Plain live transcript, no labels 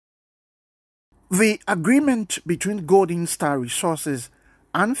The agreement between Golden Star Resources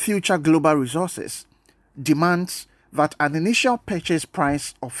and Future Global Resources demands that an initial purchase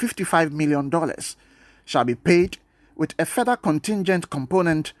price of $55 million shall be paid with a further contingent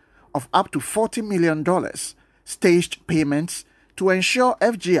component of up to $40 million staged payments to ensure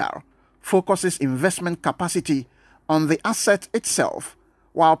FGR focuses investment capacity on the asset itself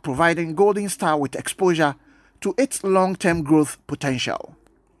while providing Golden Star with exposure to its long-term growth potential.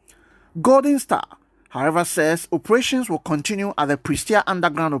 Golden Star, however, says operations will continue at the Prestea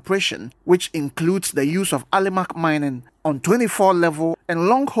underground operation, which includes the use of Alimak mining on 24-level and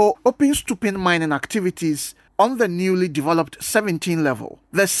long-hole open stooping mining activities on the newly developed 17-level.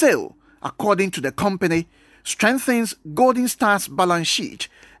 The sale, according to the company, strengthens Golden Star's balance sheet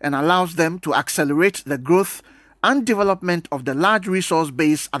and allows them to accelerate the growth and development of the large resource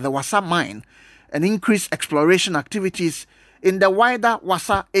base at the Wassa mine and increase exploration activities in the wider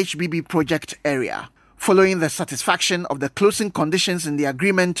Wassa HBB project area. Following the satisfaction of the closing conditions in the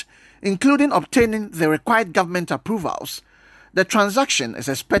agreement, including obtaining the required government approvals, the transaction is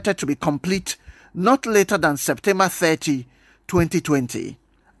expected to be complete not later than September 30, 2020.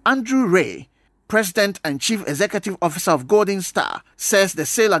 Andrew Ray, President and Chief Executive Officer of Golden Star, says the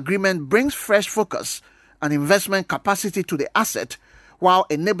sale agreement brings fresh focus and investment capacity to the asset while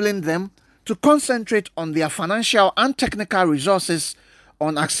enabling them to concentrate on their financial and technical resources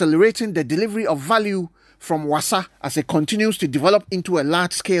on accelerating the delivery of value from Wassa as it continues to develop into a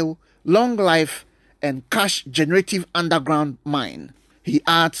large-scale, long-life and cash-generative underground mine. He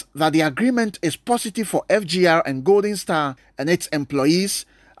adds that the agreement is positive for FGR and Golden Star and its employees,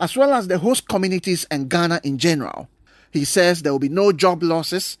 as well as the host communities and Ghana in general. He says there will be no job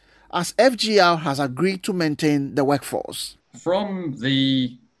losses as FGR has agreed to maintain the workforce. From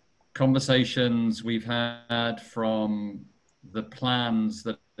the conversations we've had, from the plans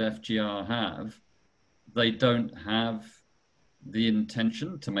that FGR have, they don't have the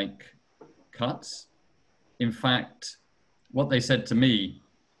intention to make cuts. In fact, what they said to me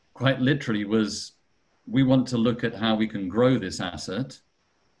quite literally was, we want to look at how we can grow this asset,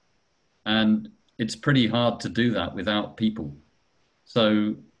 and it's pretty hard to do that without people.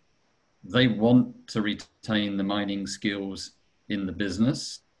 So they want to retain the mining skills in the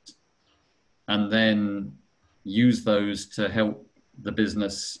business and then use those to help the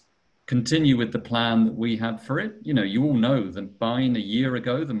business continue with the plan that we had for it. You know, you all know the mine a year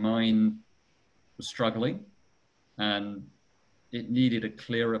ago, the mine was struggling and it needed a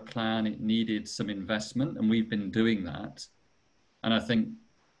clearer plan. It needed some investment, and we've been doing that. And I think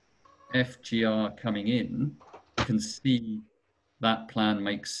FGR coming in can see that plan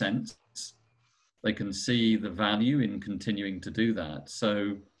makes sense. They can see the value in continuing to do that.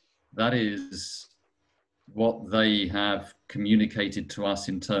 So that is what they have communicated to us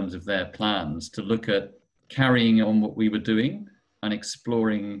in terms of their plans, to look at carrying on what we were doing and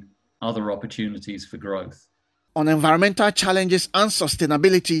exploring other opportunities for growth. On environmental challenges and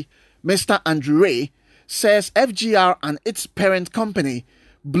sustainability, Mr. Andrew Ray says FGR and its parent company,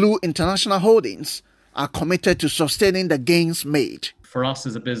 Blue International Holdings, are committed to sustaining the gains made. For us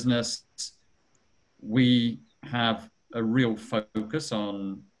as a business, we have a real focus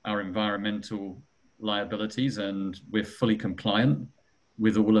on our environmental liabilities, and we're fully compliant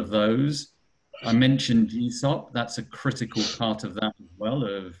with all of those. I mentioned GSOP, that's a critical part of that as well,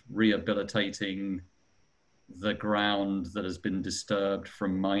 of rehabilitating the ground that has been disturbed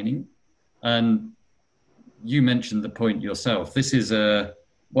from mining. And you mentioned the point yourself. This is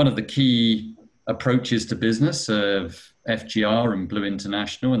one of the key approaches to business of FGR and Blue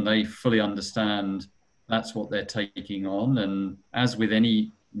International, and they fully understand that's what they're taking on. And as with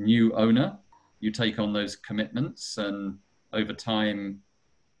any new owner, you take on those commitments, and over time,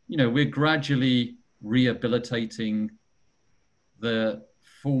 you know, we're gradually rehabilitating the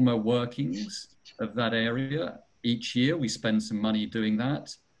former workings of that area. Each year we spend some money doing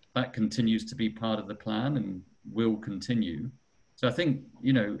that. That continues to be part of the plan and will continue. So I think,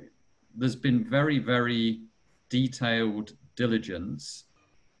 you know, there's been very, very detailed diligence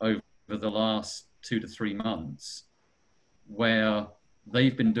over the last 2 to 3 months where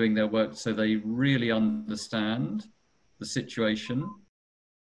they've been doing their work, so they really understand the situation.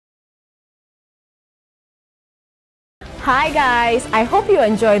 Hi guys, I hope you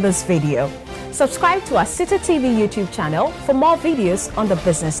enjoyed this video. Subscribe to our Citi TV YouTube channel for more videos on the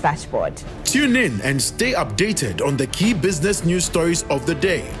Business Dashboard. Tune in and stay updated on the key business news stories of the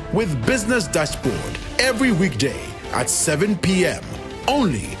day with Business Dashboard every weekday at 7 p.m.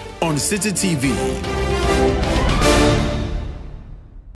 only on Citi TV.